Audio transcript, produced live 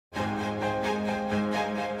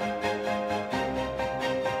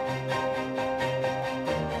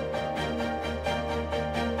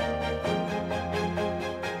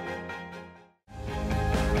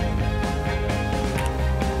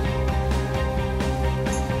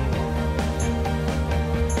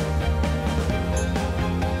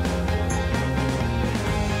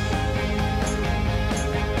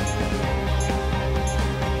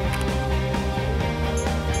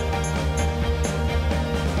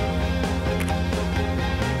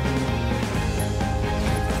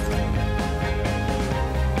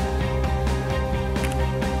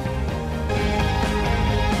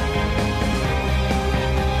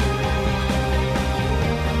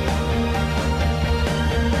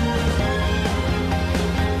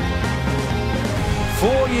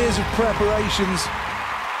years of preparations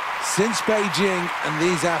since Beijing, and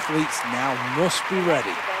these athletes now must be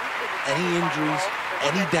ready. Any injuries,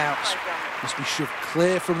 any doubts must be shoved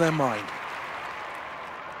clear from their mind.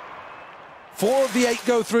 4 of the 8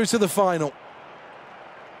 go through to the final.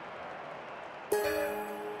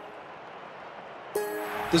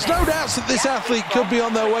 There's no doubts that this athlete could be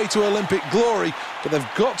on their way to Olympic glory, but they've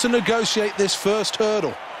got to negotiate this first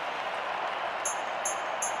hurdle.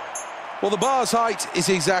 Well, the bar's height is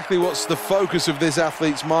exactly what's the focus of this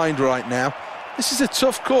athlete's mind right now. This is a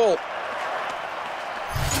tough call.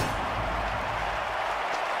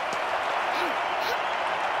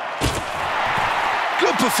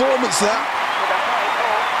 Good performance, that.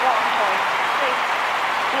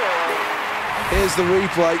 Here's the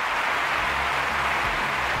replay.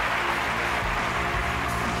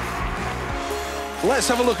 Let's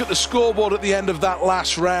have a look at the scoreboard at the end of that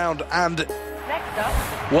last round, and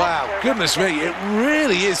wow, goodness me, it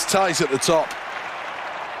really is tight at the top.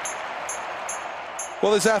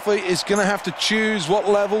 Well, this athlete is going to have to choose what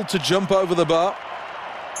level to jump over the bar.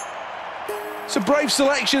 It's a brave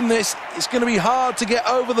selection, this. It's going to be hard to get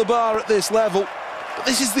over the bar at this level, but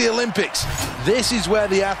this is the Olympics. This is where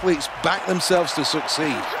the athletes back themselves to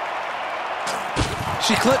succeed.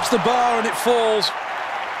 She clips the bar and it falls.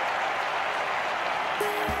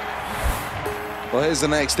 Well, here's the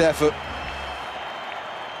next effort.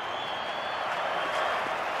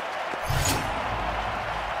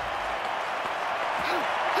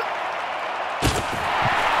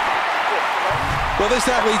 Well, this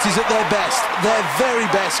athlete is at their best, their very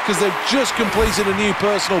best, because they've just completed a new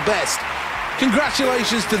personal best.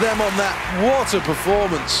 Congratulations to them on that. What a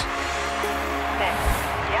performance.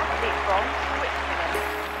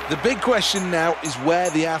 The big question now is where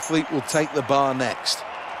the athlete will take the bar next.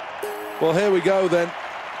 Well, here we go then.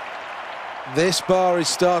 This bar is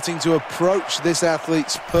starting to approach this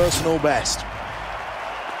athlete's personal best.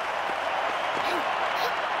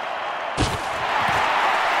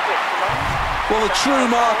 Well, the true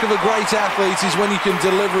mark of a great athlete is when you can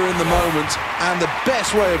deliver in the moment, and the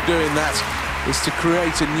best way of doing that is to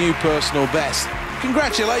create a new personal best.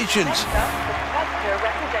 Congratulations.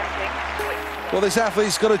 Well, this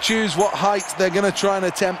athlete's got to choose what height they're going to try and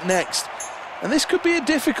attempt next. And this could be a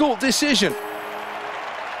difficult decision.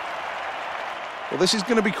 Well, this is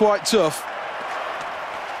going to be quite tough.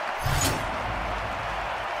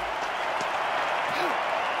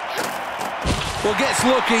 Well, gets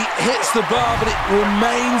lucky, hits the bar, but it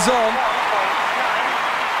remains on.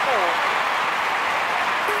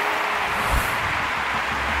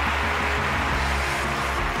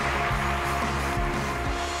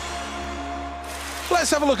 Let's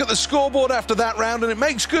have a look at the scoreboard after that round, and it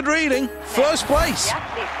makes good reading. First place.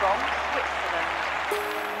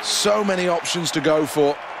 So many options to go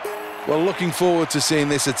for. Well, looking forward to seeing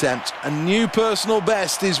this attempt. A new personal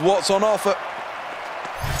best is what's on offer.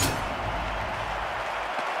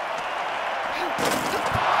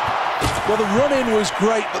 Well, the run-in was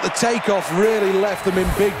great, but the takeoff really left them in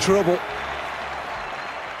big trouble.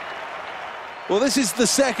 Well, this is the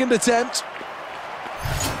second attempt.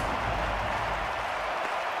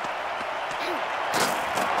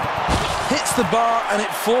 Hits the bar and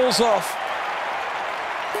it falls off.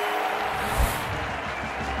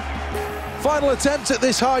 Final attempt at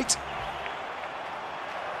this height.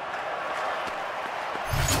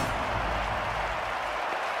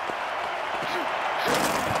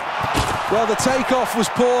 Well, the takeoff was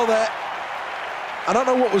poor there. I don't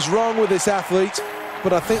know what was wrong with this athlete,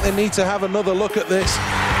 but I think they need to have another look at this.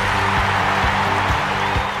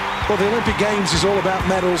 Well, the Olympic Games is all about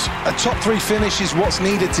medals. A top 3 finish is what's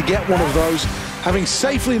needed to get one of those. Having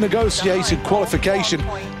safely negotiated qualification,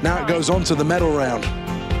 now it goes on to the medal round.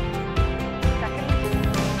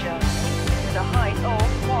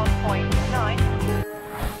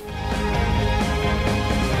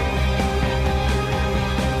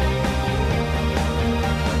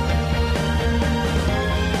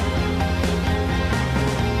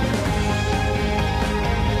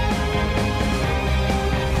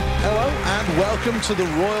 Welcome to the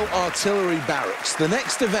Royal Artillery Barracks. The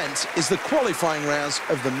next event is the qualifying rounds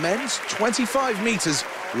of the men's 25 metres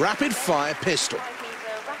rapid-fire pistol.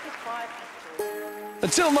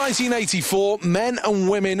 Until 1984, men and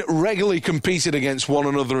women regularly competed against one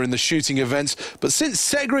another in the shooting events, but since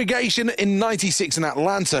segregation in '96 in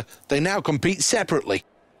Atlanta, they now compete separately.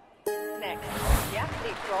 Next, the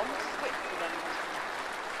athlete from Switzerland.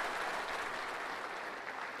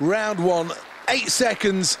 Round 1. 8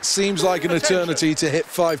 seconds seems like an eternity to hit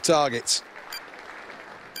 5 targets.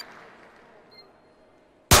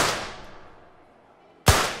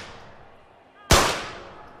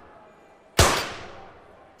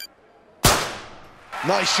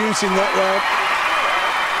 Nice shooting that round.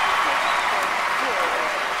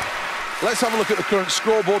 Let's have a look at the current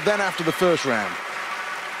scoreboard then after the first round.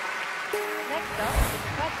 Next up, the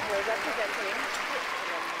competitor representing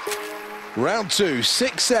Switzerland. Round 2,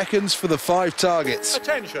 6 seconds for the 5 targets.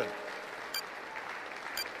 Attention.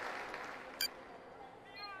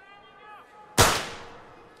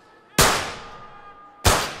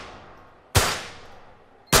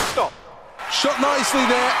 Stop. Shot nicely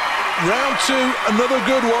there. Round 2, another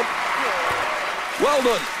good one. Well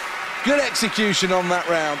done. Good execution on that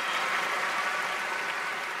round.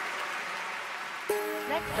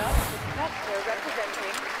 Next up, the competitor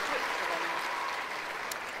representing Switzerland.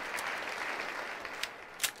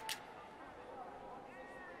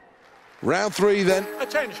 Round 3 then.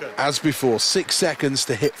 Attention. As before, 6 seconds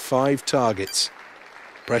to hit 5 targets.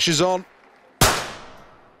 Pressure's on.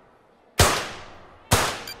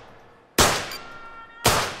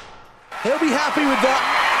 He'll be happy with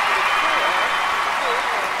that.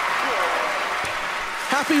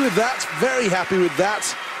 Happy with that, very happy with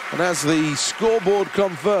that. And as the scoreboard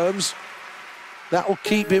confirms, that will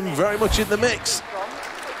keep him very much in the mix. From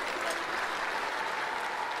Switzerland.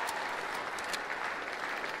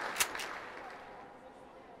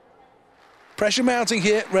 Pressure mounting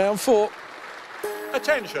here, round 4.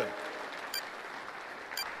 Attention.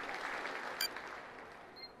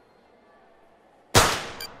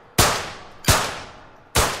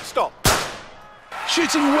 Stop.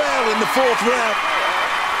 Shooting well in the 4th round.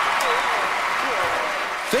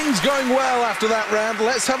 Things going well after that round.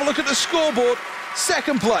 Let's have a look at the scoreboard.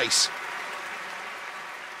 2nd place.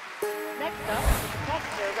 Next up, the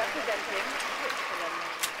competitor representing Switzerland.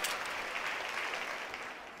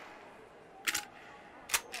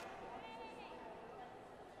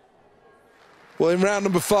 Well, in round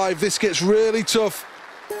number 5, this gets really tough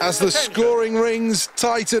as the Attention. scoring rings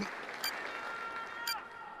tighten.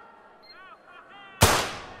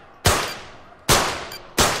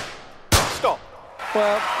 Stop.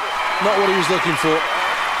 Well, not what he was looking for.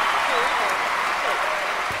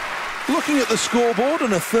 Looking at the scoreboard,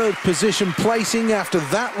 and a 3rd position placing after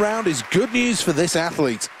that round is good news for this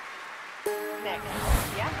athlete. Next,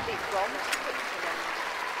 the athlete from Switzerland.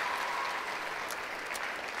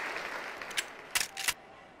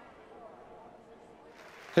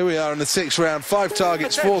 Here we are in the 6th round, 5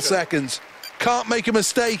 targets, 4 Attention. seconds. Can't make a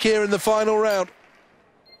mistake here in the final round.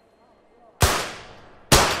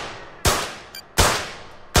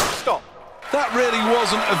 Stop. That really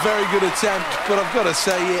wasn't a very good attempt, but I've got to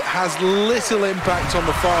say it has little impact on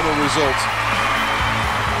the final result.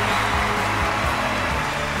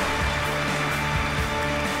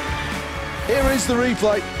 Here is the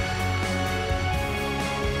replay.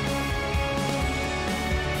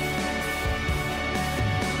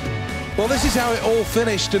 Well, this is how it all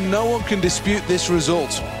finished, and no one can dispute this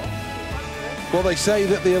result. Well, they say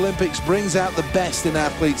that the Olympics brings out the best in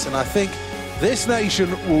athletes, and I think this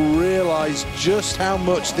nation will realise just how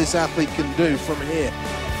much this athlete can do from here.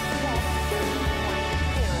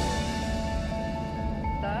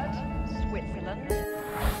 3rd, Switzerland.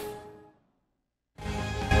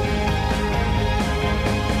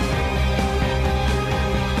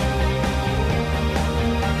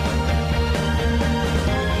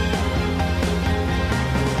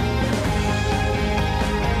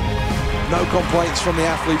 No complaints from the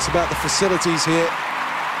athletes about the facilities here.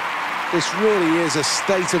 This really is a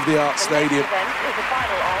state-of-the-art The stadium. next event is the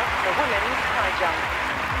final of the women's high jump.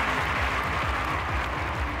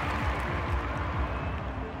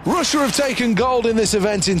 Russia have taken gold in this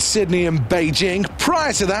event in Sydney and Beijing.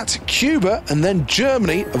 Prior to that, Cuba and then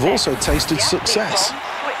Germany have also tasted The athlete success. from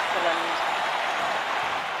Switzerland.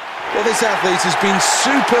 Well, this athlete has been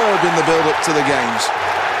superb in the build-up to the Games.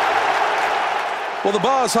 Well, the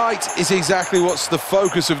bar's height is exactly what's the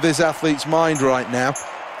focus of this athlete's mind right now.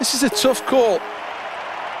 This is a tough call.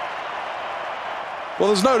 Well,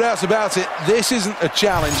 there's no doubt about it, this isn't a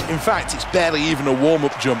challenge. In fact, it's barely even a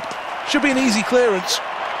warm-up jump. Should be an easy clearance.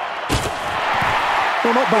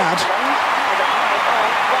 Well, not bad. With a height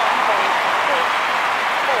of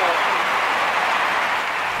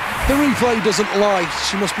 1.64. The replay doesn't lie.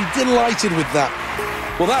 She must be delighted with that.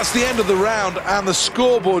 Well, that's the end of the round, and the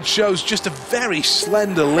scoreboard shows just a very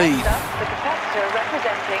slender lead. Next up, the competitor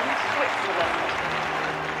representing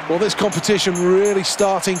Switzerland. Well, this competition really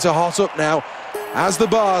starting to hot up now as the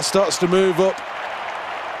bar starts to move up.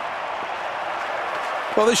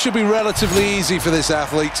 Well, this should be relatively easy for this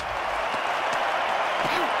athlete.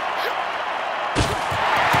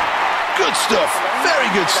 Good stuff, very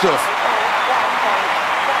good stuff.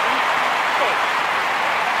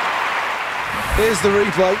 Here's the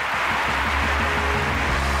replay.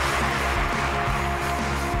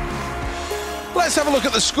 Let's have a look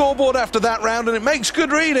at the scoreboard after that round, and it makes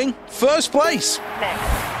good reading. First place. Next,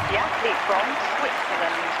 the athlete from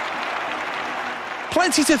Switzerland.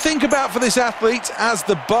 Plenty to think about for this athlete, as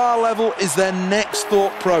the bar level is their next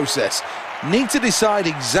thought process. Need to decide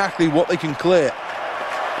exactly what they can clear.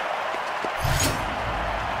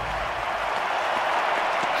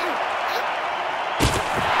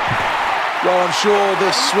 Well, I'm sure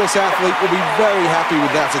this Swiss athlete will be very happy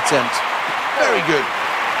with that attempt. Very good.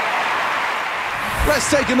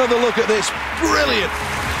 Let's take another look at this. Brilliant.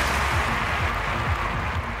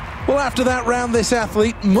 Well, after that round, this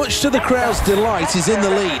athlete, much to the crowd's delight, is in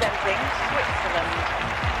the lead.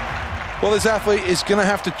 Well, this athlete is going to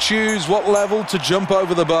have to choose what level to jump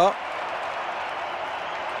over the bar.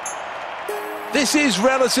 This is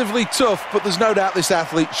relatively tough, but there's no doubt this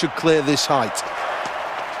athlete should clear this height.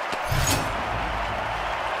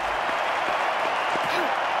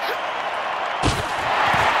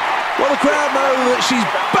 Well, the crowd know that she's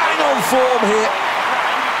bang on form here.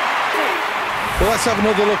 Well, let's have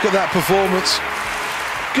another look at that performance.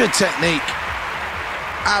 Good technique.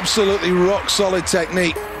 Absolutely rock-solid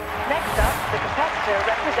technique. Next up, the competitor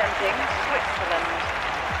representing Switzerland.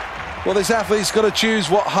 Well, this athlete's got to choose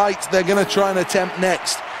what height they're going to try and attempt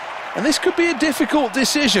next. And this could be a difficult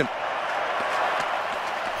decision.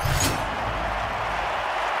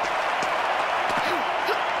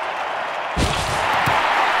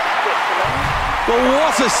 Well,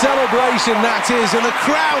 what a celebration that is, and the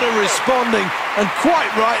crowd are responding, and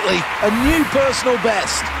quite rightly, a new personal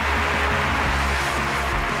best.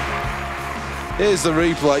 Here's the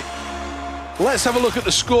replay. Let's have a look at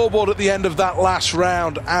the scoreboard at the end of that last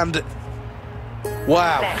round, and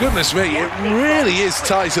wow, goodness me, it really is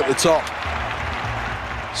tight at the top.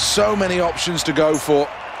 So many options to go for.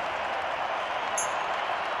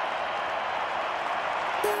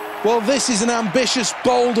 Well, this is an ambitious,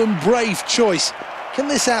 bold and brave choice. Can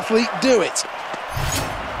this athlete do it?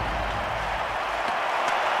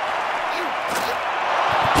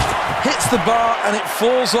 Hits the bar and it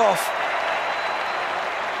falls off.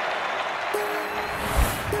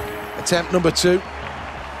 Attempt number 2.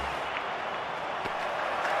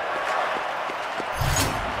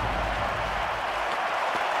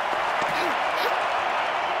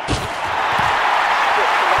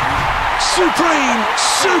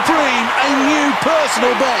 Supreme, a new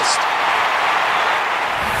personal best.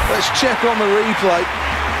 Let's check on the replay.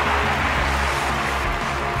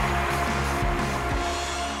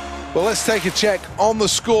 Well, let's take a check on the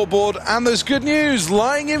scoreboard, and there's good news,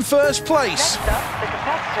 lying in first place. Next up, the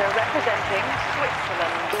competitor representing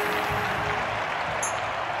Switzerland.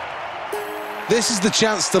 This is the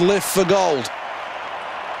chance to lift for gold.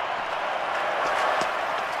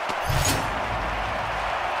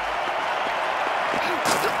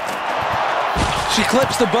 She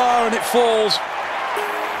clips the bar and it falls.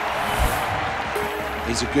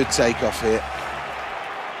 He's a good takeoff here.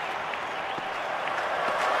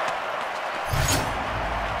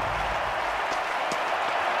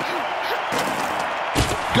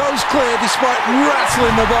 Goes clear despite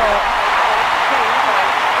rattling the bar.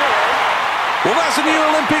 Well, that's a new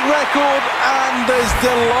Olympic record, and there's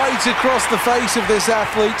delight across the face of this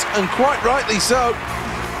athlete, and quite rightly so.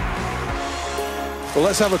 Well,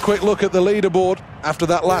 let's have a quick look at the leaderboard after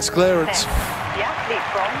that last clearance. Next, the athlete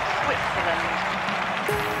from Switzerland.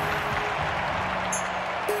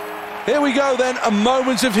 Here we go then, a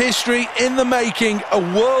moment of history in the making, a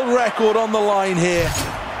world record on the line here.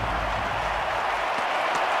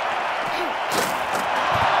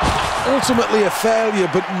 Ultimately a failure,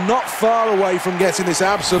 but not far away from getting this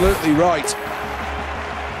absolutely right.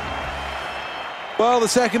 Well, the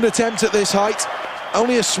second attempt at this height,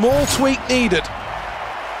 only a small tweak needed.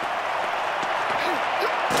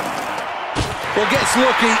 Well, gets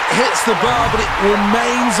lucky, hits the bar, but it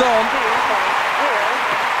remains on.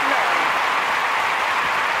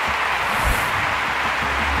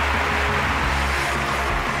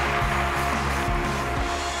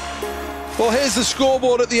 Well, here's the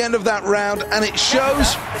scoreboard at the end of that round, and it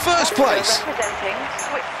shows first place. Representing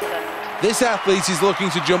Switzerland. This athlete is looking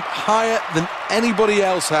to jump higher than anybody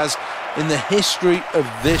else has in the history of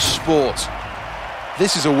this sport.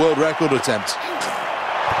 This is a world record attempt.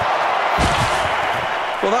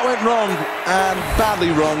 Well, that went wrong, and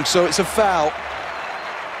badly wrong, so it's a foul.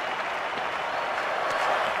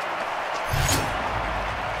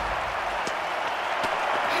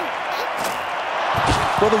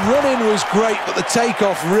 Well, the run-in was great, but the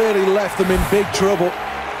takeoff really left them in big trouble.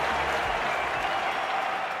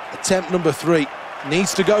 Attempt number 3.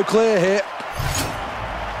 Needs to go clear here.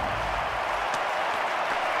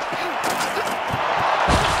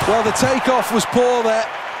 Well, the takeoff was poor there.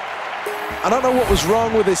 I don't know what was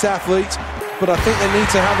wrong with this athlete, but I think they need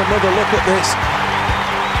to have another look at this.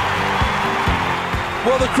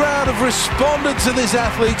 Well, the crowd have responded to this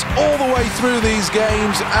athlete all the way through these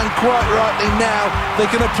games, and quite rightly now they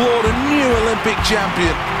can applaud a new Olympic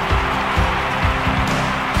champion.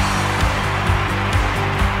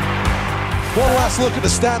 One last look at the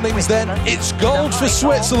standings then. It's gold for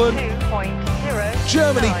Switzerland.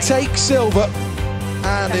 Germany take silver.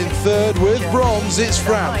 And in third with bronze, it's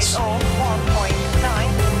France.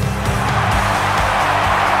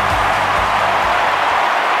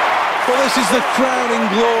 Well, this is the crowning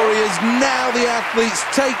glory as now the athletes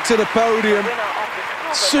take to the podium.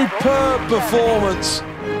 Superb performance.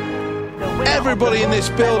 Everybody in this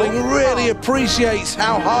building really appreciates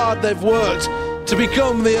how hard they've worked to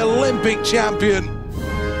become the Olympic champion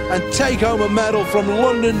and take home a medal from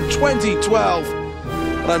London 2012.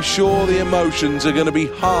 And I'm sure the emotions are going to be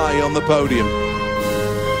high on the podium.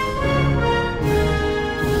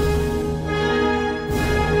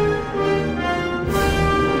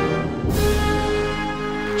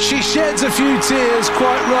 She sheds a few tears,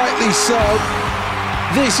 quite rightly so.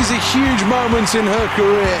 This is a huge moment in her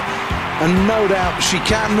career, and no doubt she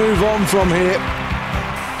can move on from here.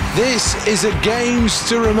 This is a Games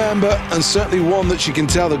to remember, and certainly one that she can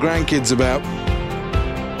tell the grandkids about.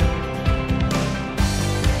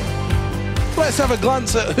 Let's have a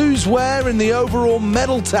glance at who's where in the overall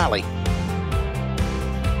medal tally.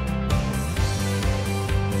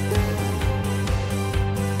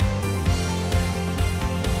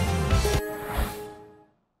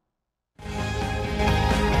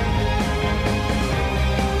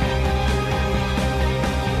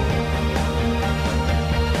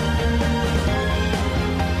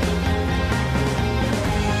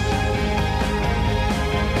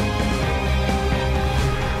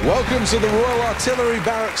 Welcome to the Royal Artillery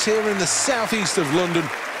Barracks here in the southeast of London,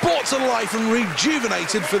 brought to life and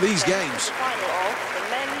rejuvenated for these games. Final of the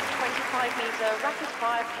men's 25-metre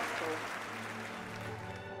rapid-fire pistol.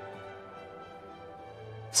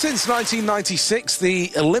 Since 1996,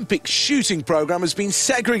 the Olympic shooting programme has been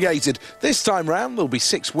segregated. This time round, there'll be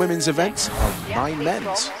 6 women's events and 9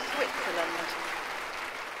 men's.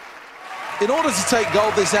 In order to take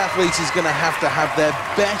gold, this athlete is going to have their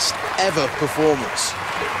best ever performance.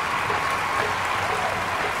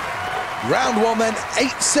 Round 1 then,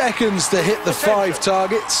 8 seconds to hit the 5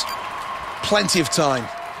 targets. Plenty of time.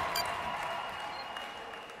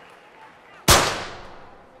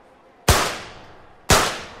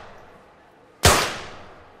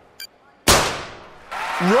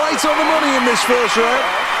 Right on the money in this first round.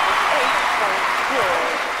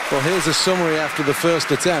 Well, here's a summary after the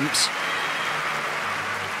first attempts.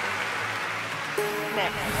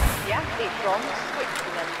 Next, the athlete from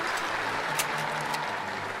Switzerland.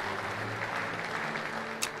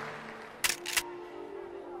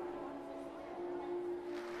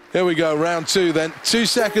 Here we go, round 2 then. 2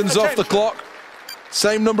 seconds off the clock.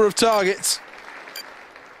 Same number of targets.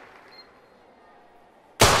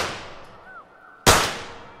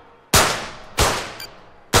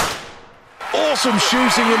 Awesome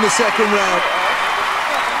shooting in the second round.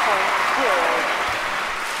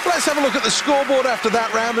 Let's have a look at the scoreboard after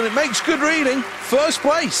that round, and it makes good reading. First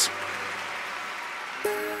place.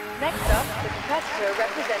 Next up, the competitor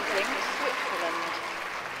representing Switzerland.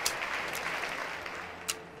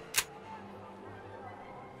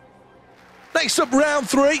 Next up, round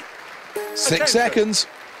 3. 6 seconds.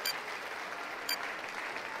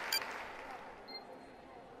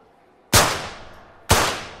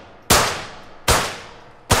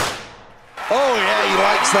 Oh yeah, he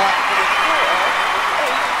likes that.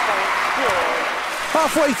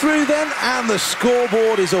 Halfway through then, and the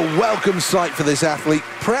scoreboard is a welcome sight for this athlete,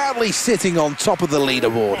 proudly sitting on top of the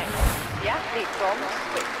leaderboard. Next, the athlete from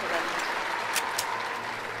Switzerland.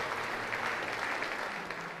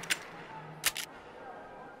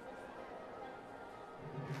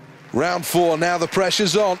 Round 4, now the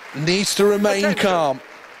pressure's on, needs to remain calm.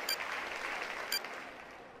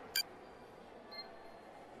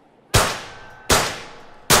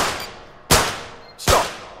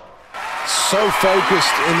 So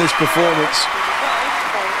focused in this performance.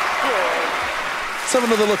 Let's have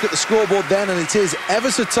another look at the scoreboard then, and it is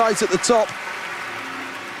ever so tight at the top.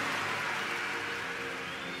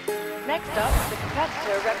 Next up, the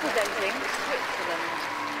competitor representing Switzerland.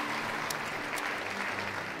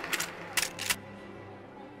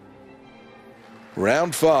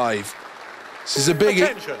 Round 5. This is a biggie.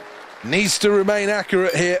 Attention. Needs to remain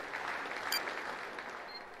accurate here.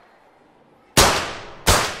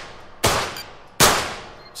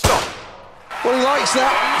 Well, he likes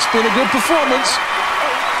that. It's been a good performance.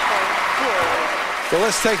 Well,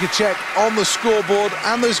 let's take a check on the scoreboard,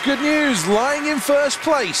 and there's good news, lying in first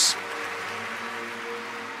place.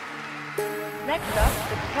 Next up,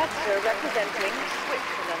 the competitor representing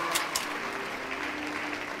Switzerland.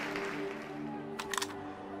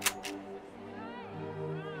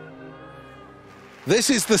 This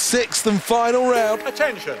is the 6th and final round.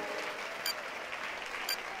 Attention.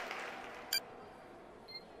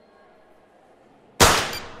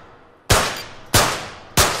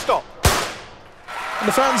 Stop. And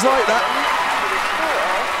the fans like that. With a score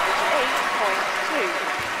of 8.2.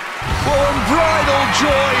 Unbridled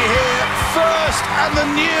joy here. First and the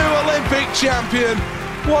new Olympic champion.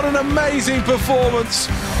 What an amazing performance.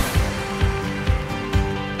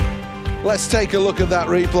 Let's take a look at that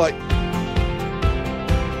replay.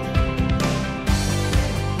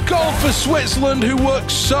 Gold for Switzerland, who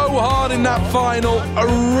worked so hard in that final. A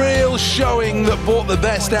real showing that brought the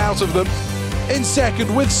best out of them. In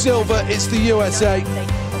second, with silver, it's the USA.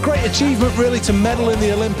 Great achievement, really, to medal in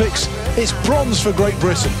the Olympics. It's bronze for Great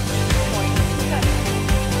Britain.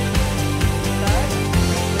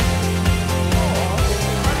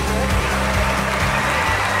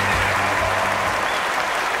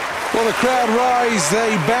 Well, the crowd rise,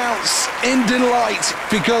 they bounce in delight,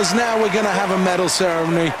 because now we're going to have a medal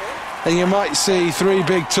ceremony. And you might see 3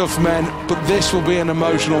 big tough men, but this will be an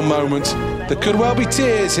emotional moment. There could well be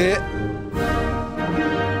tears here.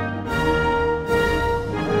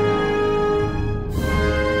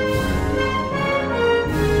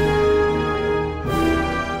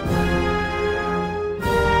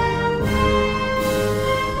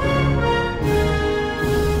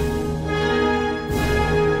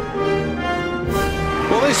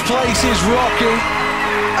 This place is rocking,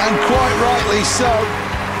 and quite rightly so.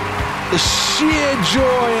 The sheer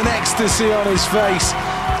joy and ecstasy on his face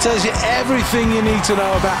tells you everything you need to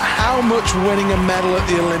know about how much winning a medal at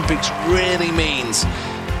the Olympics really means.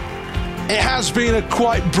 It has been a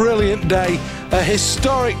quite brilliant day, a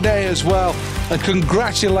historic day as well, and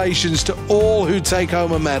congratulations to all who take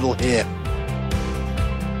home a medal here.